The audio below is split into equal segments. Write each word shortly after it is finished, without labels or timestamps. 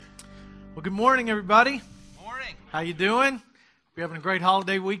Well, good morning, everybody. Morning. How you doing? Hope you're having a great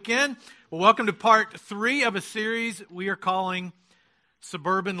holiday weekend. Well, welcome to part 3 of a series we are calling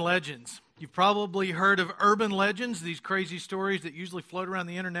Suburban Legends. You've probably heard of urban legends, these crazy stories that usually float around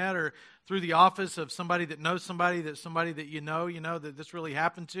the internet or through the office of somebody that knows somebody that you know that this really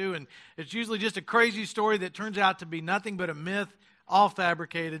happened to. And it's usually just a crazy story that turns out to be nothing but a myth, all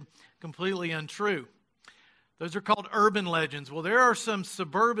fabricated, completely untrue. Those are called urban legends. Well, there are some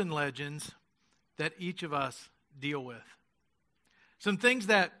suburban legends that each of us deal with. Some things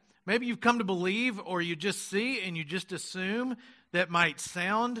that maybe you've come to believe or you just see and you just assume that might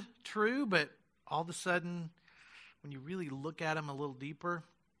sound true, but all of a sudden, when you really look at them a little deeper,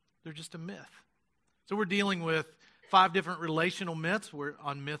 they're just a myth. So we're dealing with 5 different relational myths. We're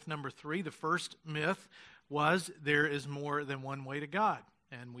on myth number 3. The first myth was there is more than one way to God.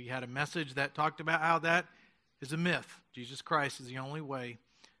 And we had a message that talked about how that is a myth. Jesus Christ is the only way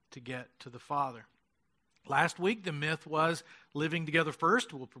to get to the Father. Last week, the myth was living together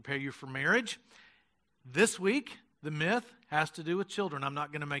first will prepare you for marriage. This week, the myth has to do with children. I'm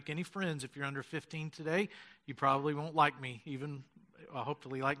not going to make any friends if you're under 15 today. You probably won't like me, even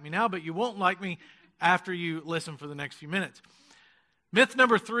hopefully like me now, but you won't like me after you listen for the next few minutes. Myth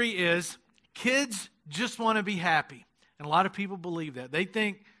number 3 is kids just want to be happy. And a lot of people believe that. They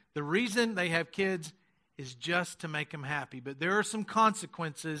think the reason they have kids is just to make them happy. But there are some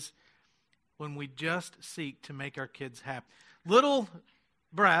consequences when we just seek to make our kids happy. Little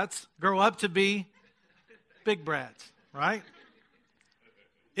brats grow up to be big brats, right?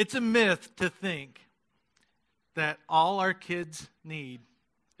 It's a myth to think that all our kids need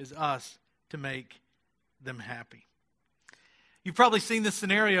is us to make them happy. You've probably seen this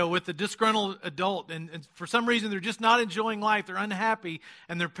scenario with a disgruntled adult, and for some reason they're just not enjoying life, they're unhappy,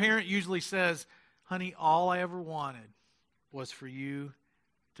 and their parent usually says, "Honey, all I ever wanted was for you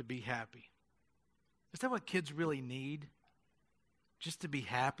to be happy." Is that what kids really need? Just to be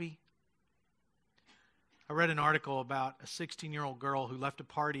happy? I read an article about a 16-year-old girl who left a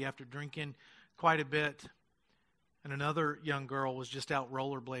party after drinking quite a bit, and another young girl was just out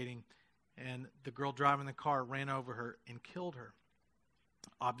rollerblading, and the girl driving the car ran over her and killed her.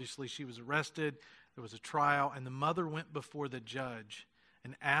 Obviously, she was arrested. There was a trial, and the mother went before the judge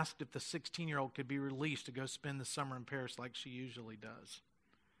and asked if the 16-year-old could be released to go spend the summer in Paris like she usually does.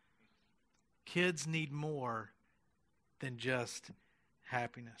 Kids need more than just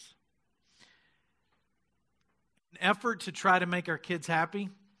happiness. An effort to try to make our kids happy,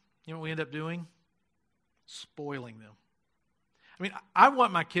 you know what we end up doing? Spoiling them. I mean, I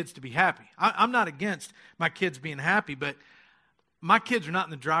want my kids to be happy. I'm not against my kids being happy, but my kids are not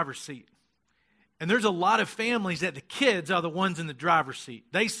in the driver's seat. And there's a lot of families that the kids are the ones in the driver's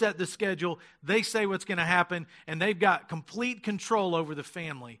seat. They set the schedule, they say what's going to happen, and they've got complete control over the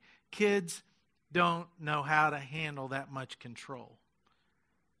family. Kids don't know how to handle that much control.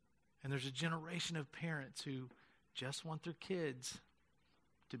 And there's a generation of parents who just want their kids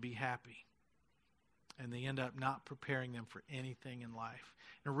to be happy. And they end up not preparing them for anything in life.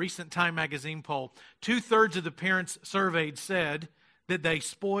 In a recent Time magazine poll, 2/3 of the parents surveyed said that they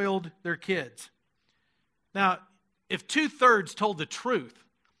spoiled their kids. Now, if 2/3 told the truth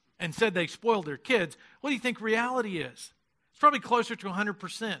and said they spoiled their kids, what do you think reality is? It's probably closer to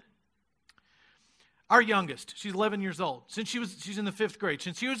 100%. Our youngest, she's 11 years old. She's in the 5th grade.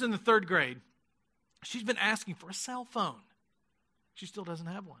 Since she was in the 3rd grade, she's been asking for a cell phone. She still doesn't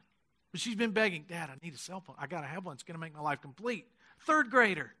have one. But she's been begging, "Dad, I need a cell phone. I got to have one. It's going to make my life complete." 3rd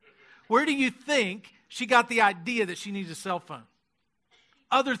grader. Where do you think she got the idea that she needs a cell phone?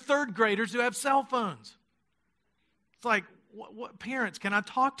 Other 3rd graders who have cell phones. It's like, what parents, can I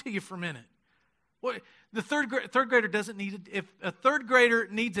talk to you for a minute? What the third grader doesn't need it. If a 3rd grader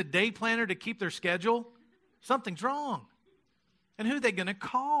needs a day planner to keep their schedule, something's wrong. And who are they going to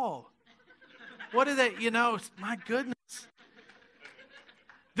call? What are they, my goodness.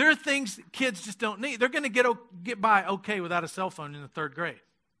 There are things kids just don't need. They're going to get by okay without a cell phone in the 3rd grade.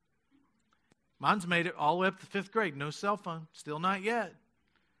 Mine's made it all the way up to 5th grade. No cell phone. Still not yet.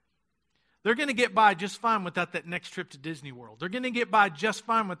 They're going to get by just fine without that next trip to Disney World. They're going to get by just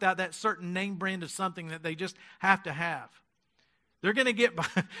fine without that certain name brand of something that they just have to have. They're going to get by.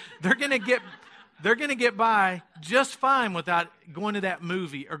 They're going to get by just fine without going to that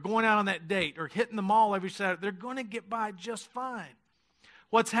movie or going out on that date or hitting the mall every Saturday. They're going to get by just fine.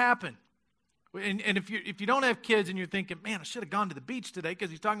 What's happened? And if you don't have kids and you're thinking, "Man, I should have gone to the beach today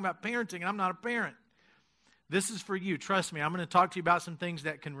because he's talking about parenting and I'm not a parent." This is for you. Trust me, I'm going to talk to you about some things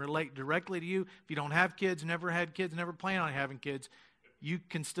that can relate directly to you. If you don't have kids, never had kids, never plan on having kids, you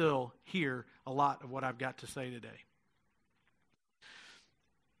can still hear a lot of what I've got to say today.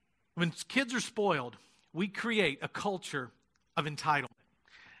 When kids are spoiled, we create a culture of entitlement.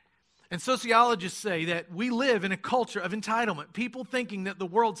 And sociologists say that we live in a culture of entitlement. People thinking that the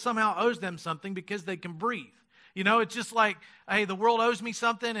world somehow owes them something because they can breathe. You know, it's just like, hey, the world owes me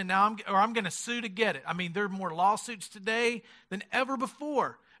something and now I'm going to sue to get it. I mean, there are more lawsuits today than ever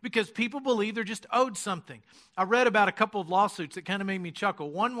before because people believe they're just owed something. I read about a couple of lawsuits that kind of made me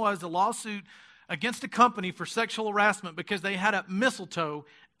chuckle. One was a lawsuit against a company for sexual harassment because they had a mistletoe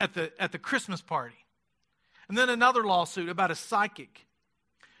at the Christmas party. And then another lawsuit about a psychic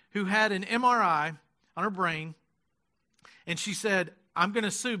who had an MRI on her brain, and she said, I'm going to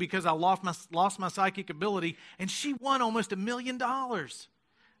sue because I lost my psychic ability, and she won almost $1 million.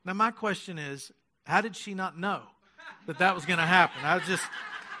 Now, my question is, how did she not know that was going to happen?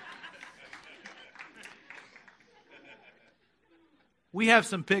 We have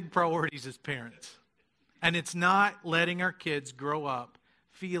some big priorities as parents, and it's not letting our kids grow up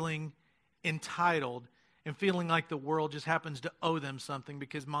feeling entitled and feeling like the world just happens to owe them something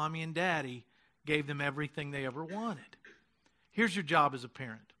because mommy and daddy gave them everything they ever wanted. Here's your job as a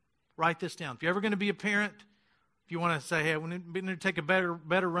parent. Write this down. If you're ever going to be a parent, if you want to say, hey, I'm going to take a better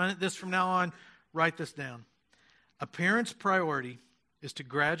run at this from now on, write this down. A parent's priority is to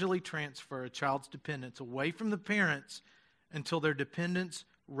gradually transfer a child's dependence away from the parents until their dependence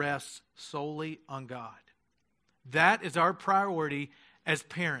rests solely on God. That is our priority as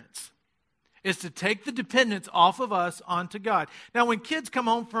parents, is to take the dependence off of us onto God. Now, when kids come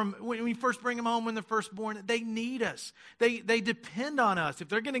home when we first bring them home when they're first born, they need us. They depend on us. If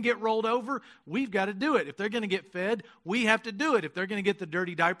they're going to get rolled over, we've got to do it. If they're going to get fed, we have to do it. If they're going to get the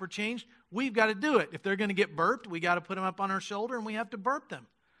dirty diaper changed, we've got to do it. If they're going to get burped, we got to put them up on our shoulder and we have to burp them.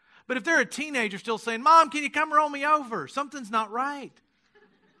 But if they're a teenager still saying, Mom, can you come roll me over? Something's not right.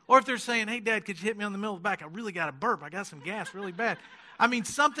 Or if they're saying, hey, Dad, could you hit me on the middle of the back? I really got to burp. I got some gas really bad. I mean,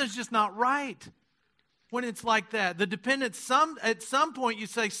 something's just not right when it's like that. The dependence, at some point you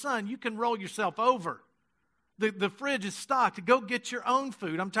say, son, you can roll yourself over. The fridge is stocked. Go get your own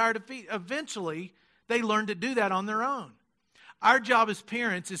food. I'm tired of feeding. Eventually, they learn to do that on their own. Our job as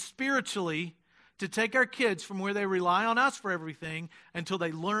parents is spiritually to take our kids from where they rely on us for everything until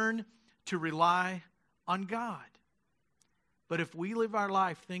they learn to rely on God. But if we live our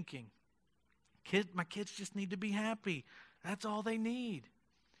life thinking, my kids just need to be happy, that's all they need,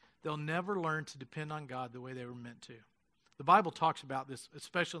 they'll never learn to depend on God the way they were meant to. The Bible talks about this,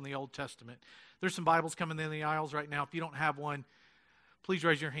 especially in the Old Testament. There's some Bibles coming in the aisles right now. If you don't have one, please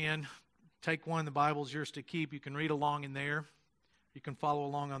raise your hand. Take one. The Bible's yours to keep. You can read along in there. You can follow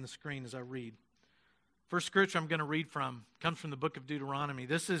along on the screen as I read. First scripture I'm going to read from comes from the book of Deuteronomy.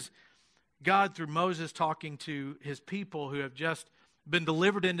 This is God through Moses talking to his people who have just been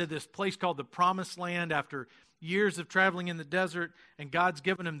delivered into this place called the Promised Land after years of traveling in the desert, and God's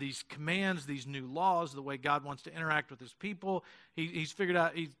given them these commands, these new laws, the way God wants to interact with his people. He's figured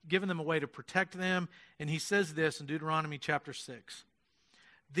out, he's given them a way to protect them, and he says this in Deuteronomy chapter 6.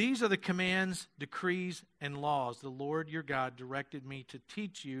 These are the commands, decrees, and laws the Lord your God directed me to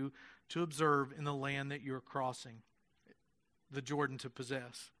teach you to observe in the land that you're crossing the Jordan to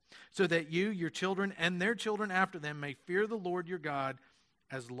possess, so that you, your children, and their children after them may fear the Lord your God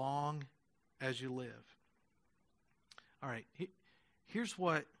as long as you live. All right, here's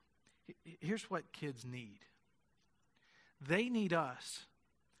what kids need. They need us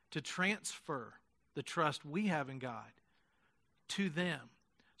to transfer the trust we have in God to them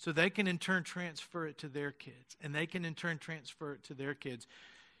so they can in turn transfer it to their kids, and they can in turn transfer it to their kids.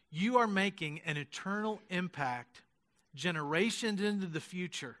 You are making an eternal impact generations into the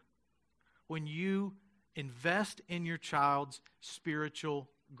future when you invest in your child's spiritual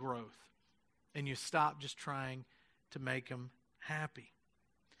growth and you stop just trying to make them happy.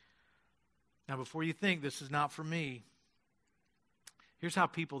 Now, before you think this is not for me, here's how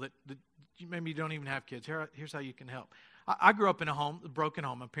people that maybe don't even have kids, here's how you can help. I grew up in a broken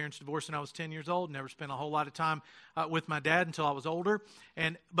home. My parents divorced when I was 10 years old. Never spent a whole lot of time with my dad until I was older.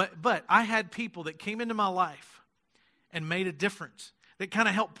 But I had people that came into my life and made a difference, that kind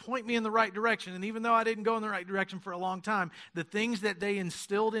of helped point me in the right direction. And even though I didn't go in the right direction for a long time, the things that they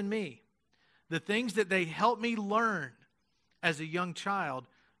instilled in me, the things that they helped me learn as a young child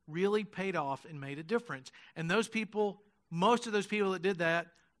really paid off and made a difference. And those people, most of those people that did that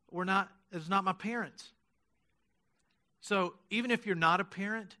it's not my parents. So even if you're not a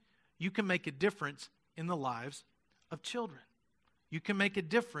parent, you can make a difference in the lives of children. You can make a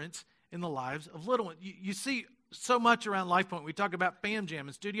difference in the lives of little ones. You see so much around LifePoint. We talk about Fam Jam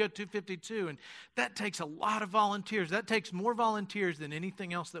and Studio 252, and that takes a lot of volunteers. That takes more volunteers than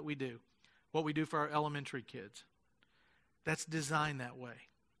anything else that we do, what we do for our elementary kids. That's designed that way.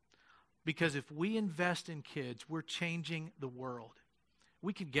 Because if we invest in kids, we're changing the world.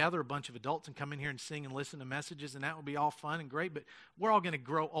 We could gather a bunch of adults and come in here and sing and listen to messages, and that would be all fun and great, but we're all going to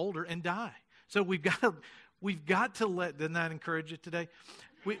grow older and die. So we've got to let, didn't that encourage you today?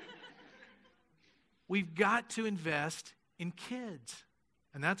 We've got to invest in kids.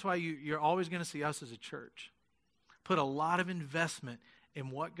 And that's why you're always going to see us as a church put a lot of investment in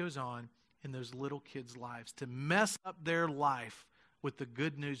what goes on in those little kids' lives to mess up their life with the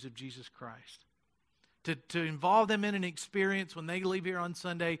good news of Jesus Christ. To involve them in an experience when they leave here on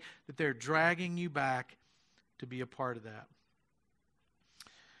Sunday that they're dragging you back to be a part of that.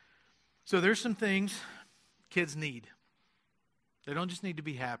 So there's some things kids need. They don't just need to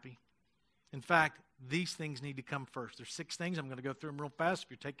be happy. In fact, these things need to come first. There's 6 things. I'm going to go through them real fast.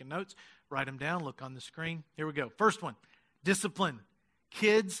 If you're taking notes, write them down. Look on the screen. Here we go. First one, discipline.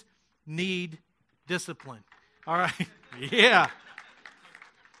 Kids need discipline. All right. Yeah.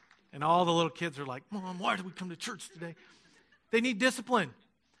 And all the little kids are like, Mom, why did we come to church today? They need discipline.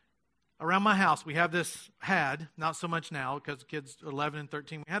 Around my house, we have this, not so much now because the kids are 11 and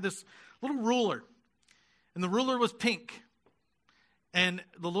 13. We had this little ruler. And the ruler was pink. And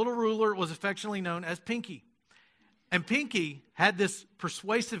the little ruler was affectionately known as Pinky. And Pinky had this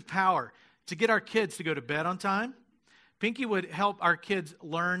persuasive power to get our kids to go to bed on time. Pinky would help our kids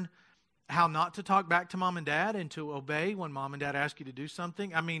learn how not to talk back to mom and dad and to obey when mom and dad ask you to do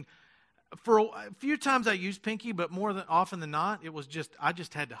something. I mean, for a few times I used Pinky, but often than not, it was I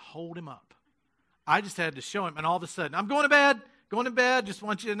just had to hold him up. I just had to show him, and all of a sudden, I'm going to bed, just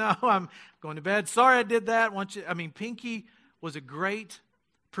want you to know I'm going to bed. Sorry I did that. Pinky was a great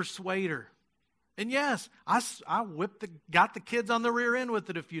persuader. And yes, I got the kids on the rear end with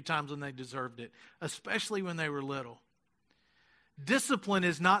it a few times when they deserved it, especially when they were little. Discipline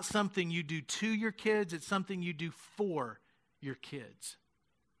is not something you do to your kids, it's something you do for your kids.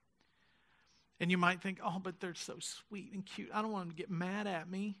 And you might think, oh, but they're so sweet and cute. I don't want them to get mad at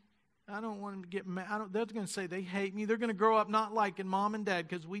me. I don't want them to get mad. They're going to say they hate me. They're going to grow up not liking mom and dad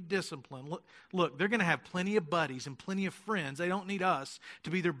because we discipline. Look, they're going to have plenty of buddies and plenty of friends. They don't need us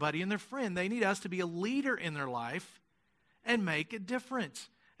to be their buddy and their friend. They need us to be a leader in their life and make a difference.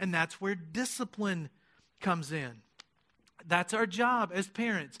 And that's where discipline comes in. That's our job as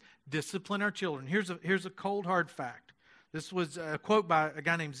parents. Discipline our children. Here's a cold, hard fact. This was a quote by a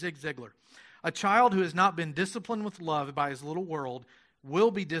guy named Zig Ziglar. A child who has not been disciplined with love by his little world will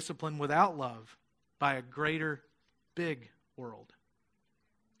be disciplined without love by a greater, big world.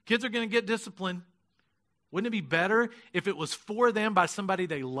 Kids are going to get disciplined. Wouldn't it be better if it was for them by somebody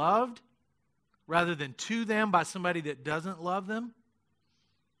they loved rather than to them by somebody that doesn't love them?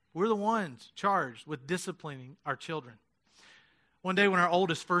 We're the ones charged with disciplining our children. One day when our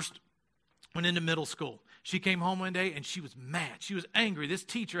oldest first went into middle school, she came home one day and she was mad. She was angry. This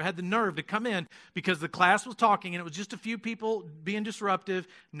teacher had the nerve to come in because the class was talking and it was just a few people being disruptive,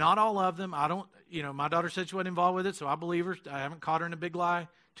 not all of them. My daughter said she wasn't involved with it, so I believe her. I haven't caught her in a big lie,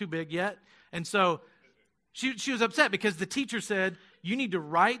 too big yet. And so she was upset because the teacher said, you need to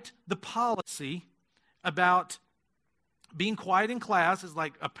write the policy about being quiet in class. Is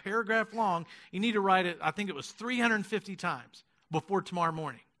like a paragraph long. You need to write it, I think it was 350 times before tomorrow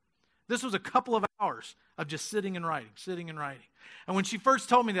morning. This was a couple of hours of just sitting and writing. And when she first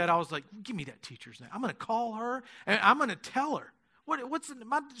told me that, I was like, give me that teacher's name. I'm going to call her, and I'm going to tell her.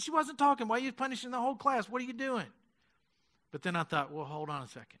 She wasn't talking. Why are you punishing the whole class? What are you doing? But then I thought, well, hold on a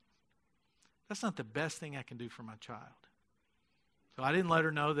second. That's not the best thing I can do for my child. So I didn't let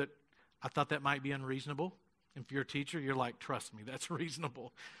her know that I thought that might be unreasonable. If you're a teacher, you're like, trust me, that's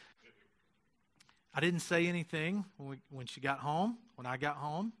reasonable. I didn't say anything when she got home. When I got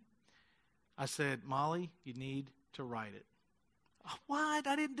home, I said, Molly, you need to write it. Oh, what?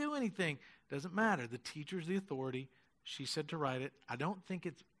 I didn't do anything. Doesn't matter. The teacher's the authority. She said to write it. I don't think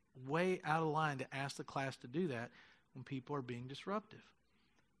it's way out of line to ask the class to do that when people are being disruptive.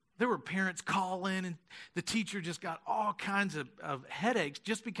 There were parents calling, and the teacher just got all kinds of headaches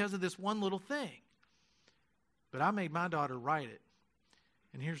just because of this one little thing. But I made my daughter write it.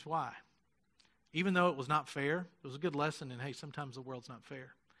 And here's why. Even though it was not fair, it was a good lesson in, hey, sometimes the world's not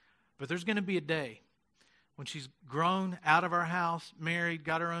fair. But there's going to be a day when she's grown out of our house, married,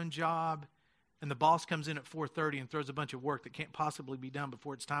 got her own job, and the boss comes in at 4:30 and throws a bunch of work that can't possibly be done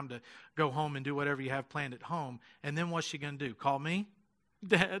before it's time to go home and do whatever you have planned at home. And then what's she going to do? Call me?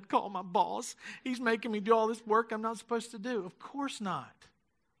 Dad, call my boss. He's making me do all this work I'm not supposed to do. Of course not.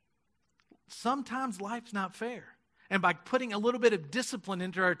 Sometimes life's not fair. And by putting a little bit of discipline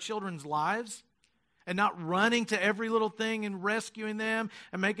into our children's lives and not running to every little thing and rescuing them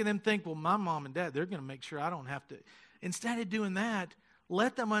and making them think, well, my mom and dad, they're going to make sure I don't have to. Instead of doing that,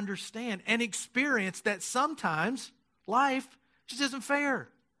 let them understand and experience that sometimes life just isn't fair.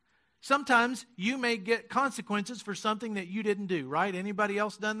 Sometimes you may get consequences for something that you didn't do, right? Anybody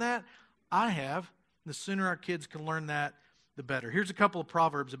else done that? I have. The sooner our kids can learn that, the better. Here's a couple of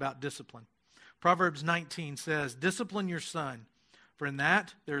proverbs about discipline. Proverbs 19 says, "Discipline your son, for in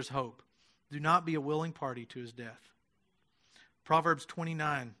that there is hope. Do not be a willing party to his death." Proverbs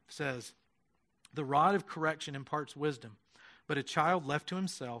 29 says, "The rod of correction imparts wisdom, but a child left to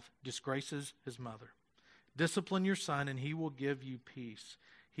himself disgraces his mother. Discipline your son, and he will give you peace.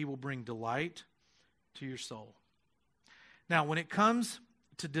 He will bring delight to your soul." Now, when it comes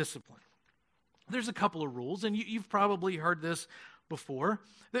to discipline, there's a couple of rules, and you've probably heard this before.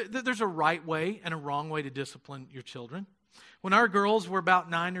 There's a right way and a wrong way to discipline your children. When our girls were about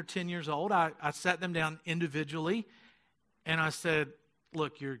 9 or 10 years old, I sat them down individually, and I said,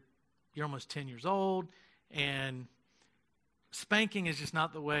 "Look, you're almost 10 years old, and spanking is just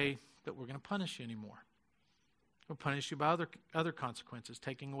not the way that we're going to punish you anymore. We'll punish you by other consequences,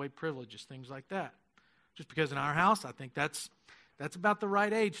 taking away privileges, things like that." Just because in our house, I think that's about the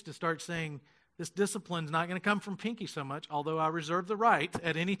right age to start saying, this discipline's not going to come from Pinky so much, although I reserve the right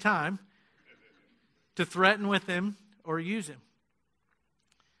at any time to threaten with him or use him.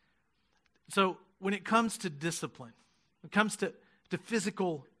 So when it comes to discipline, when it comes to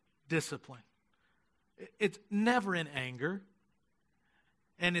physical discipline, it's never in anger,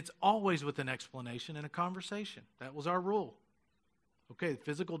 and it's always with an explanation and a conversation. That was our rule. Okay,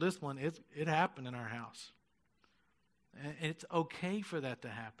 physical discipline, it happened in our house. And it's okay for that to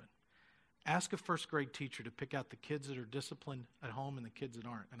happen. Ask a first grade teacher to pick out the kids that are disciplined at home and the kids that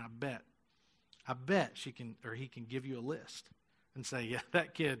aren't. And I bet she can, or he can give you a list and say, yeah,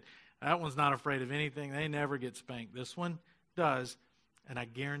 that kid, that one's not afraid of anything. They never get spanked. This one does. And I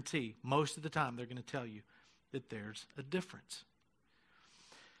guarantee most of the time they're going to tell you that there's a difference.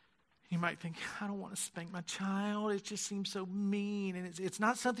 You might think, I don't want to spank my child. It just seems so mean. And it's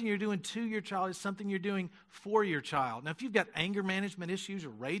not something you're doing to your child. It's something you're doing for your child. Now, if you've got anger management issues or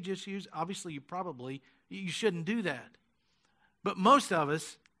rage issues, obviously you shouldn't do that. But most of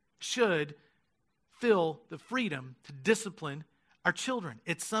us should feel the freedom to discipline our children.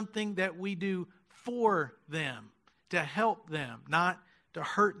 It's something that we do for them, to help them, not to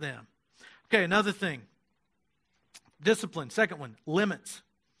hurt them. Okay, another thing. Discipline. Second one, limits.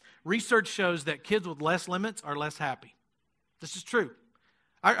 Research shows that kids with less limits are less happy. This is true.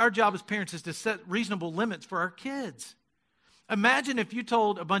 Our job as parents is to set reasonable limits for our kids. Imagine if you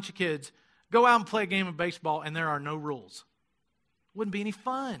told a bunch of kids, go out and play a game of baseball and there are no rules. Wouldn't be any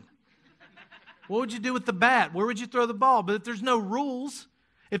fun. What would you do with the bat? Where would you throw the ball? But if there's no rules,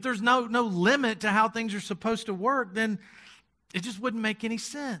 if there's no limit to how things are supposed to work, then it just wouldn't make any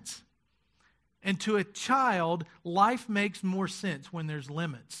sense. And to a child, life makes more sense when there's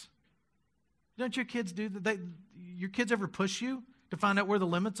limits. Don't your kids do that? Your kids ever push you to find out where the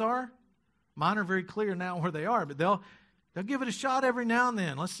limits are? Mine are very clear now where they are, but they'll give it a shot every now and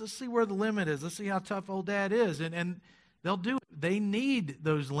then. Let's see where the limit is. Let's see how tough old dad is. And they'll do it. They need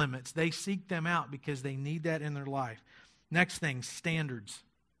those limits. They seek them out because they need that in their life. Next thing, standards.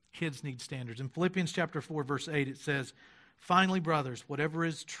 Kids need standards. In Philippians chapter 4, verse 8, it says, "Finally, brothers, whatever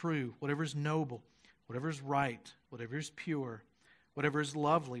is true, whatever is noble, whatever is right, whatever is pure, whatever is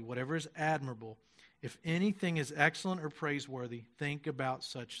lovely, whatever is admirable, if anything is excellent or praiseworthy, think about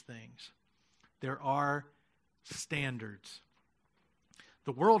such things." There are standards.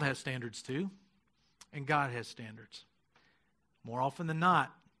 The world has standards too, and God has standards. More often than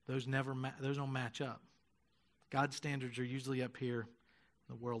not, those don't match up. God's standards are usually up here,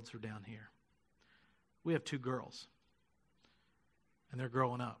 the world's are down here. We have 2 girls, and they're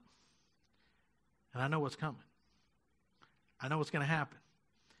growing up. And I know what's coming. I know what's going to happen.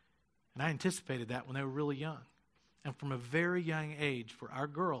 And I anticipated that when they were really young. And from a very young age, for our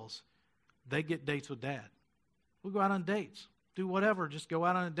girls, they get dates with Dad. We'll go out on dates, do whatever, just go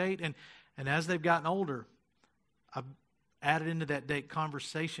out on a date. And as they've gotten older, I've added into that date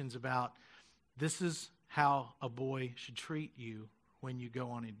conversations about this is how a boy should treat you when you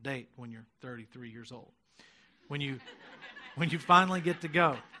go on a date when you're 33 years old. When you finally get to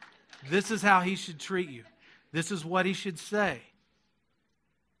go. This is how he should treat you. This is what he should say.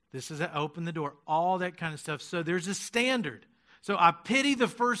 This is open the door. All that kind of stuff. So there's a standard. So I pity the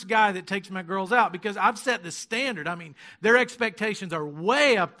first guy that takes my girls out because I've set the standard. I mean, their expectations are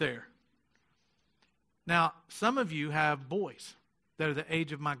way up there. Now, some of you have boys that are the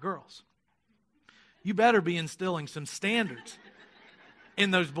age of my girls. You better be instilling some standards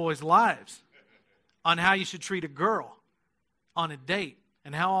in those boys' lives on how you should treat a girl on a date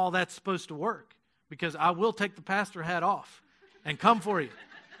and how all that's supposed to work. Because I will take the pastor hat off and come for you.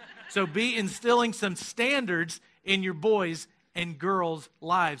 So be instilling some standards in your boys' and girls'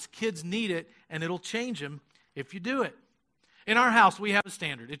 lives. Kids need it, and it'll change them if you do it. In our house, we have a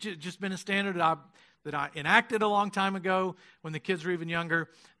standard. It's just been a standard that I enacted a long time ago when the kids were even younger,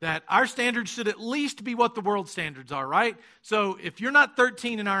 that our standards should at least be what the world standards are, right? So if you're not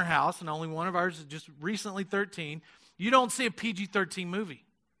 13 in our house, and only one of ours is just recently 13, you don't see a PG-13 movie.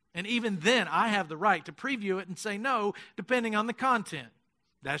 And even then, I have the right to preview it and say no, depending on the content.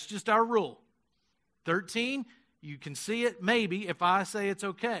 That's just our rule. 13, you can see it maybe if I say it's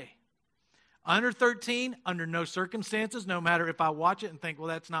okay. Under 13, under no circumstances, no matter if I watch it and think, well,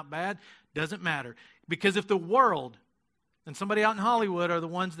 that's not bad, doesn't matter. Because if the world and somebody out in Hollywood are the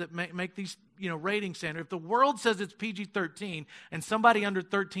ones that make these, rating standards, if the world says it's PG-13 and somebody under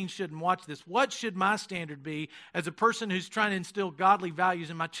 13 shouldn't watch this, what should my standard be as a person who's trying to instill godly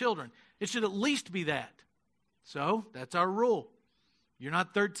values in my children? It should at least be that. So that's our rule. You're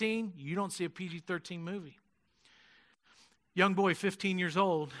not 13, you don't see a PG-13 movie. Young boy, 15 years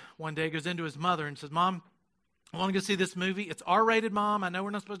old, one day goes into his mother and says, Mom, I want to go see this movie. It's R-rated, Mom. I know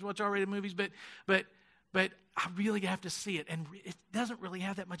we're not supposed to watch R-rated movies, but I really have to see it. And it doesn't really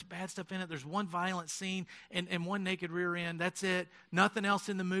have that much bad stuff in it. There's one violent scene and one naked rear end. That's it. Nothing else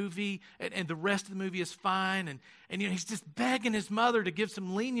in the movie. And the rest of the movie is fine. And he's just begging his mother to give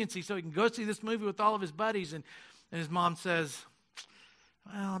some leniency so he can go see this movie with all of his buddies. And his mom says,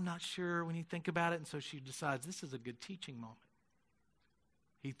 well, I'm not sure when you think about it. And so she decides this is a good teaching moment.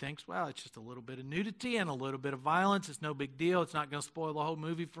 He thinks, well, it's just a little bit of nudity and a little bit of violence. It's no big deal. It's not going to spoil the whole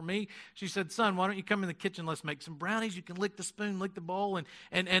movie for me. She said, son, why don't you come in the kitchen? Let's make some brownies. You can lick the spoon, lick the bowl.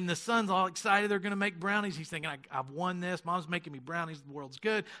 And the son's all excited. They're going to make brownies. He's thinking, I've won this. Mom's making me brownies. The world's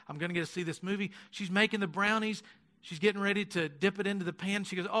good. I'm going to get to see this movie. She's making the brownies. She's getting ready to dip it into the pan.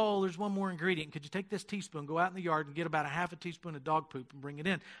 She goes, oh, there's one more ingredient. Could you take this teaspoon, go out in the yard and get about a half a teaspoon of dog poop and bring it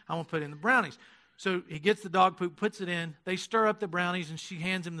in? I want to put it in the brownies. So he gets the dog poop, puts it in. They stir up the brownies, and she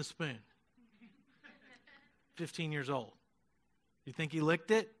hands him the spoon. 15 years old. You think he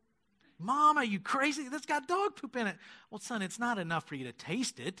licked it? Mom, are you crazy? That's got dog poop in it. Well, son, it's not enough for you to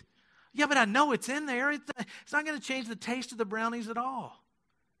taste it. Yeah, but I know it's in there. It's not going to change the taste of the brownies at all.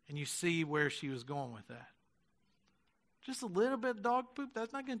 And you see where she was going with that. Just a little bit of dog poop,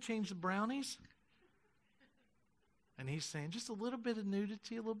 that's not going to change the brownies. And he's saying just a little bit of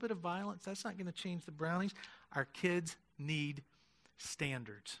nudity, a little bit of violence, that's not going to change the brownies. Our kids need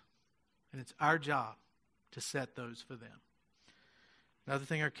standards. And it's our job to set those for them. Another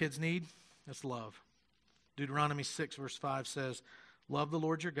thing our kids need, that's love. Deuteronomy 6 verse 5 says, love the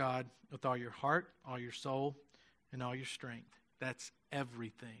Lord your God with all your heart, all your soul, and all your strength. That's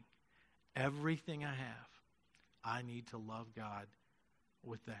everything. Everything I have. I need to love God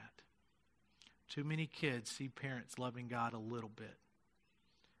with that. Too many kids see parents loving God a little bit.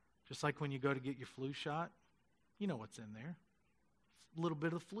 Just like when you go to get your flu shot, you know what's in there. A little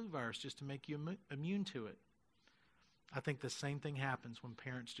bit of the flu virus just to make you immune to it. I think the same thing happens when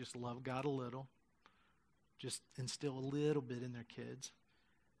parents just love God a little, just instill a little bit in their kids.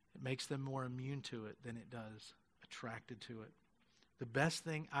 It makes them more immune to it than it does attracted to it. The best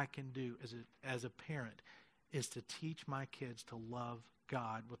thing I can do as a parent is to teach my kids to love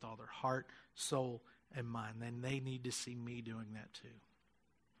God with all their heart, soul, and mind. Then they need to see me doing that too.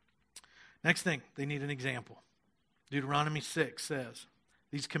 Next thing, they need an example. Deuteronomy 6 says,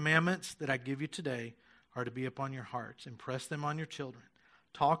 these commandments that I give you today are to be upon your hearts. Impress them on your children.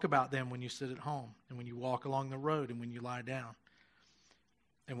 Talk about them when you sit at home and when you walk along the road and when you lie down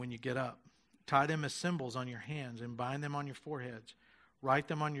and when you get up. Tie them as symbols on your hands and bind them on your foreheads. Write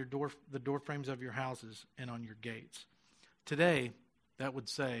them on the door frames of your houses and on your gates. Today, that would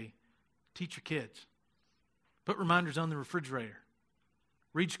say, teach your kids. Put reminders on the refrigerator.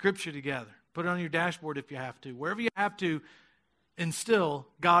 Read Scripture together. Put it on your dashboard if you have to. Wherever you have to, instill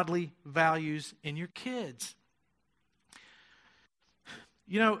godly values in your kids.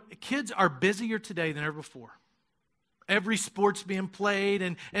 You know, kids are busier today than ever before. Every sport's being played,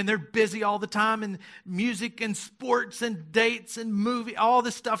 and they're busy all the time, and music and sports and dates and movie, all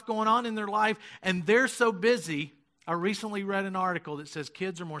this stuff going on in their life, and they're so busy. I recently read an article that says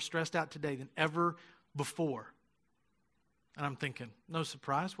kids are more stressed out today than ever before. And I'm thinking, no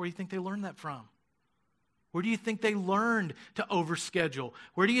surprise, where do you think they learned that from? Where do you think they learned to overschedule?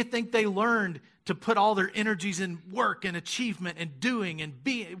 Where do you think they learned to put all their energies in work and achievement and doing and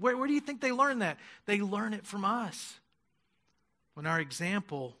being? Where do you think they learned that? They learn it from us. When our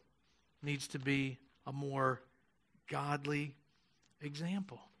example needs to be a more godly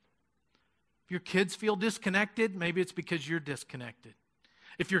example. If your kids feel disconnected, maybe it's because you're disconnected.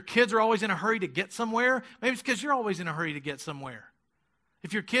 If your kids are always in a hurry to get somewhere, maybe it's because you're always in a hurry to get somewhere.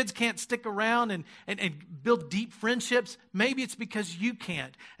 If your kids can't stick around and build deep friendships, maybe it's because you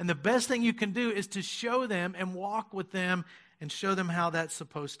can't. And the best thing you can do is to show them and walk with them and show them how that's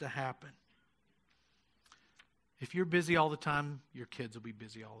supposed to happen. If you're busy all the time, your kids will be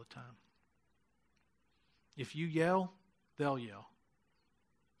busy all the time. If you yell, they'll yell.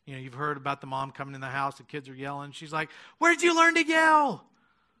 You know, you've heard about the mom coming in the house, the kids are yelling. She's like, "Where'd you learn to yell?"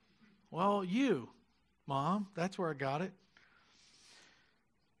 Well, you, Mom, that's where I got it.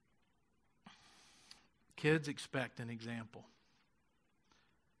 Kids expect an example.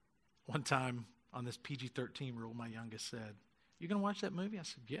 One time on this PG-13 rule, my youngest said, "You going to watch that movie?" I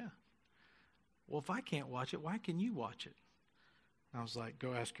said, "Yeah." "Well, if I can't watch it, why can you watch it?" And I was like,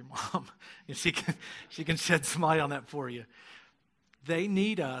 "Go ask your mom." And she can shed some light on that for you. They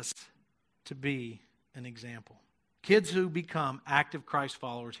need us to be an example. Kids who become active Christ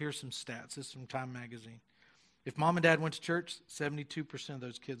followers, here's some stats. This is from Time Magazine. If mom and dad went to church, 72% of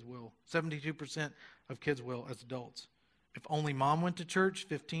those kids will. 72% of kids will as adults. If only mom went to church,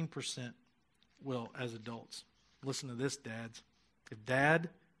 15% will as adults. Listen to this, dads. If dad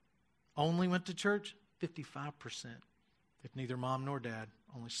only went to church, 55%. If neither mom nor dad,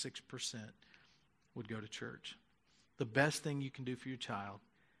 only 6% would go to church. The best thing you can do for your child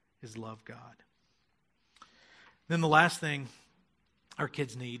is love God. Then the last thing our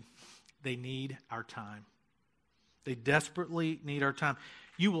kids need, they need our time. They desperately need our time.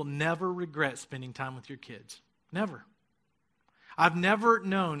 You will never regret spending time with your kids. Never. I've never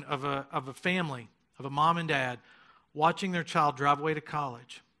known of a family, of a mom and dad, watching their child drive away to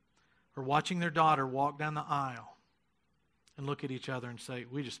college or watching their daughter walk down the aisle and look at each other and say,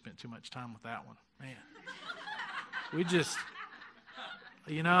 "We just spent too much time with that one. Man,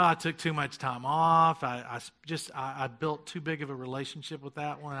 I took too much time off. I built too big of a relationship with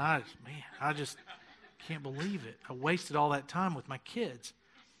that one. I just can't believe it. I wasted all that time with my kids."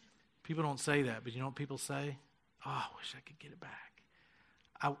 People don't say that, but you know what people say? "Oh, I wish I could get it back.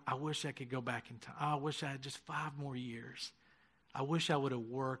 I wish I could go back in time. I wish I had just 5 more years. I wish I would have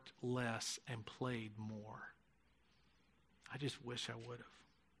worked less and played more. I just wish I would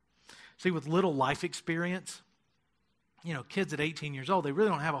have." See, with little life experience, kids at 18 years old, they really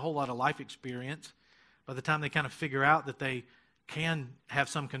don't have a whole lot of life experience. By the time they kind of figure out that they can have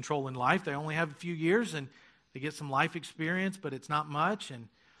some control in life, they only have a few years and they get some life experience, but it's not much. And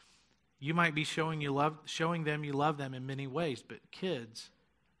you might be showing them you love them in many ways, but kids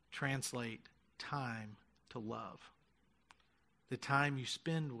translate time to love. The time you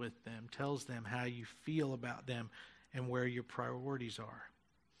spend with them tells them how you feel about them and where your priorities are.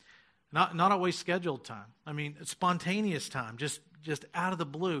 Not always scheduled time. I mean, spontaneous time, just out of the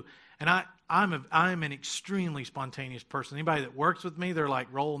blue. And I'm an extremely spontaneous person. Anybody that works with me, they're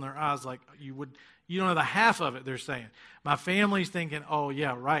like rolling their eyes like you don't know the half of it they're saying. My family's thinking, "Oh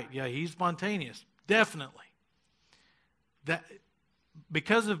yeah, right. Yeah, he's spontaneous." Definitely. That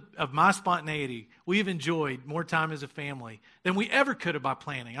because of my spontaneity, we've enjoyed more time as a family than we ever could have by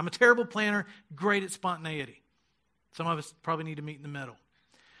planning. I'm a terrible planner, great at spontaneity. Some of us probably need to meet in the middle.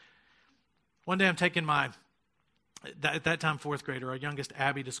 One day I'm taking at that time, 4th grader, our youngest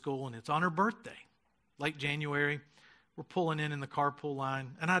Abby, to school, and it's on her birthday, late January. We're pulling in the carpool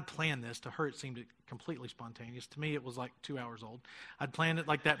line, and I'd planned this. To her, it seemed completely spontaneous. To me, it was like 2 hours old. I'd planned it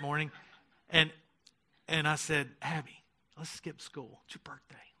like that morning, and I said, "Abby, let's skip school. It's your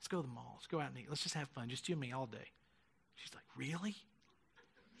birthday. Let's go to the mall. Let's go out and eat. Let's just have fun, just you and me all day." She's like, "Really?"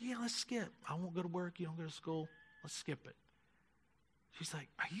 "Yeah, let's skip. I won't go to work. You don't go to school. Let's skip it." She's like,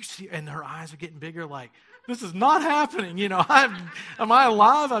 "Are you serious?" And her eyes are getting bigger like, "This is not happening. Am I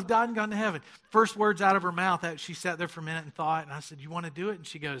alive? I've died and gone to heaven." First words out of her mouth, she sat there for a minute and thought, and I said, "You want to do it?" And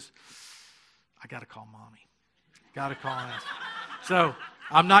she goes, "I got to call Mommy. Got to call her." So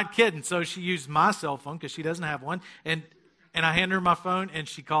I'm not kidding. So she used my cell phone because she doesn't have one. And I hand her my phone, and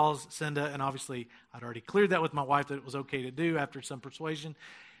she calls Cinda. And obviously, I'd already cleared that with my wife that it was okay to do after some persuasion.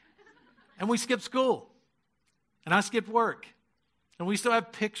 And we skipped school. And I skipped work. And we still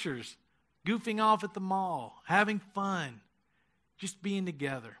have pictures, goofing off at the mall, having fun, just being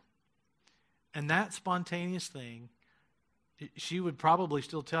together. And that spontaneous thing, she would probably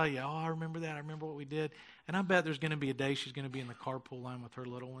still tell you, "Oh, I remember that. I remember what we did." And I bet there's going to be a day she's going to be in the carpool line with her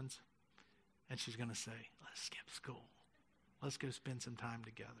little ones. And she's going to say, "Let's skip school. Let's go spend some time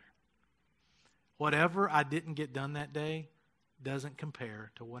together." Whatever I didn't get done that day doesn't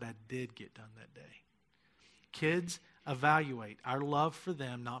compare to what I did get done that day. Kids evaluate our love for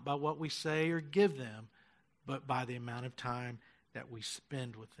them not by what we say or give them, but by the amount of time that we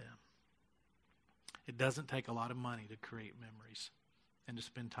spend with them. It doesn't take a lot of money to create memories. and to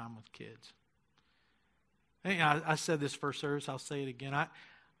spend time with kids. Hey, I said this first service, I'll say it again.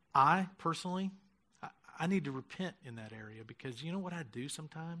 I personally, I need to repent in that area, because you know what I do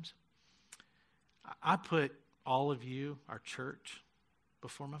sometimes? I put all of you, our church,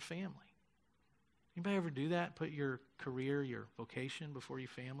 before my family. Anybody ever do that? Put your career, your vocation before your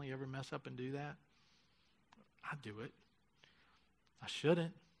family? You ever mess up and do that? I do it. I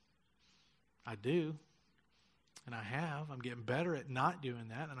shouldn't. I do. And I have. I'm getting better at not doing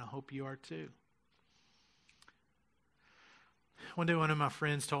that, and I hope you are too. One day one of my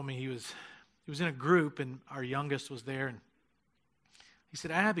friends told me he was in a group, and our youngest was there, and he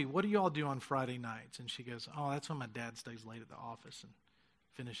said, "Abby, what do you all do on Friday nights?" And she goes, "Oh, that's when my dad stays late at the office and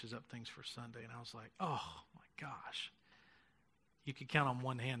finishes up things for Sunday." And I was like, oh my gosh. You could count on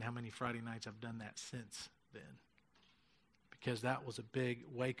one hand how many Friday nights I've done that since then. Because that was a big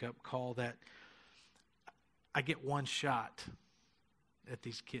wake-up call that I get one shot at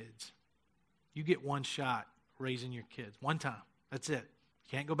these kids. You get one shot raising your kids. One time. That's it. You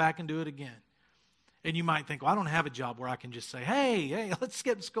can't go back and do it again. And you might think, well, I don't have a job where I can just say, hey, let's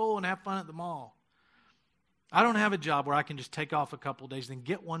skip school and have fun at the mall. I don't have a job where I can just take off a couple of days, then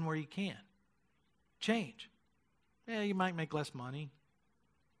get one where you can. Change. Yeah, you might make less money.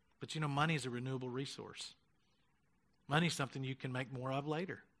 But you know, money is a renewable resource. Money is something you can make more of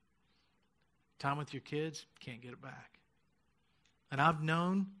later. Time with your kids, can't get it back. And I've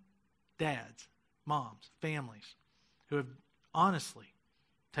known dads, moms, families who have honestly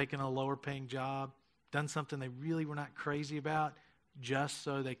taken a lower paying job, done something they really were not crazy about, just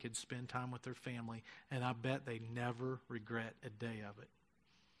so they could spend time with their family. And I bet they never regret a day of it.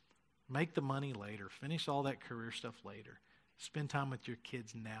 Make the money later. Finish all that career stuff later. Spend time with your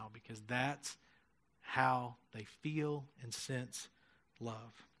kids now, because that's how they feel and sense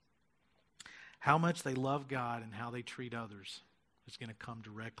love. How much they love God and how they treat others is going to come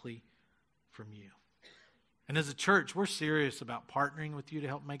directly from you. And as a church, we're serious about partnering with you to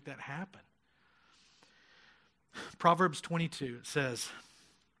help make that happen. Proverbs 22, it says,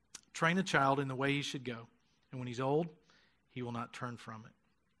 "Train a child in the way he should go, and when he's old, he will not turn from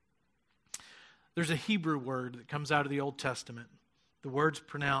it." There's a Hebrew word that comes out of the Old Testament. The word's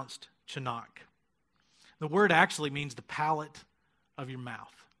pronounced chanach. The word actually means the palate of your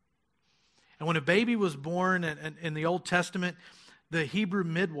mouth. And when a baby was born in the Old Testament, the Hebrew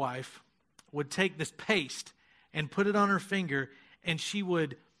midwife would take this paste and put it on her finger, and she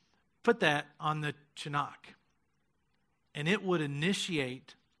would put that on the chanach. And it would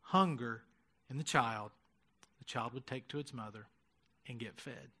initiate hunger in the child. The child would take to its mother and get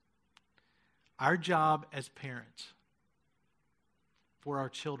fed. Our job as parents for our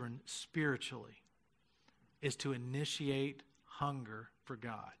children spiritually is to initiate hunger for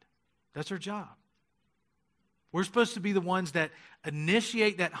God. That's our job. We're supposed to be the ones that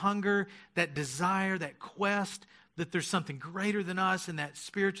initiate that hunger, that desire, that quest, that there's something greater than us in that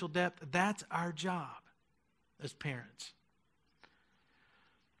spiritual depth. That's our job as parents.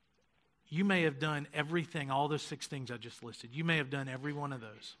 You may have done everything, all those 6 things I just listed. You may have done every one of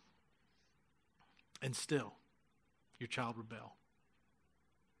those. And still, your child rebel.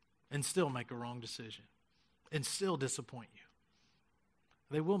 And still make a wrong decision. And still disappoint you.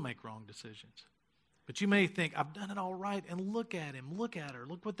 They will make wrong decisions. But you may think, I've done it all right, and look at him, look at her,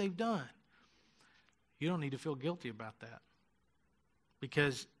 look what they've done. You don't need to feel guilty about that.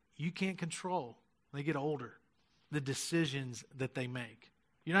 Because you can't control, when they get older, the decisions that they make.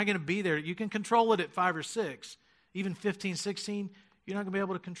 You're not going to be there. You can control it at 5 or 6. Even 15, 16, you're not going to be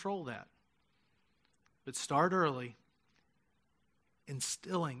able to control that. But start early,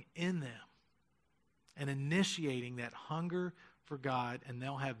 instilling in them and initiating that hunger for God, and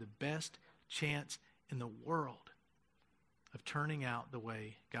they'll have the best chance in the world of turning out the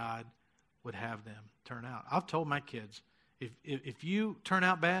way God would have them turn out. I've told my kids, if you turn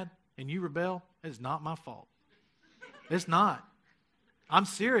out bad and you rebel, it's not my fault. It's not. I'm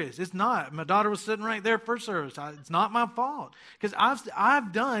serious. It's not. My daughter was sitting right there first service. It's not my fault. Because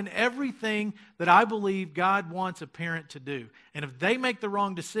I've done everything that I believe God wants a parent to do. And if they make the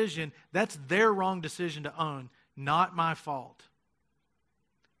wrong decision, that's their wrong decision to own, not my fault.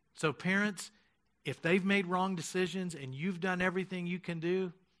 So parents, if they've made wrong decisions and you've done everything you can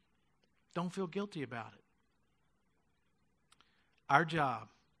do, don't feel guilty about it. Our job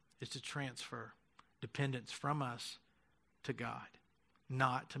is to transfer dependence from us to God,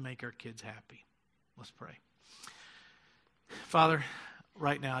 not to make our kids happy. Let's pray. Father,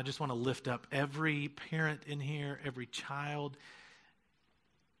 right now I just want to lift up every parent in here, every child.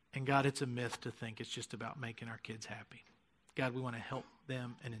 And God, it's a myth to think it's just about making our kids happy. God, we want to help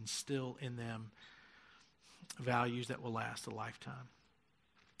them and instill in them values that will last a lifetime.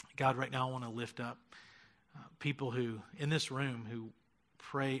 God, right now I want to lift up people who, in this room, who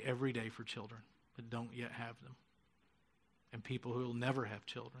pray every day for children but don't yet have them, and people who will never have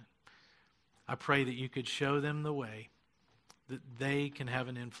children. I pray that you could show them the way that they can have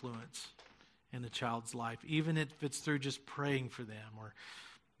an influence in a child's life, even if it's through just praying for them or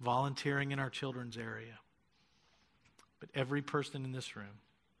volunteering in our children's area. But every person in this room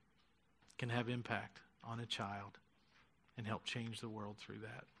can have impact on a child and help change the world through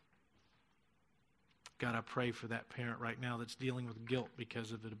that. God, I pray for that parent right now that's dealing with guilt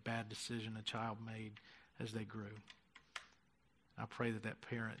because of a bad decision a child made as they grew. I pray that that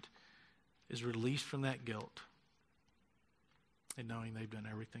parent is released from that guilt and knowing they've done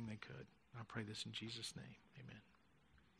everything they could. I pray this in Jesus' name. Amen.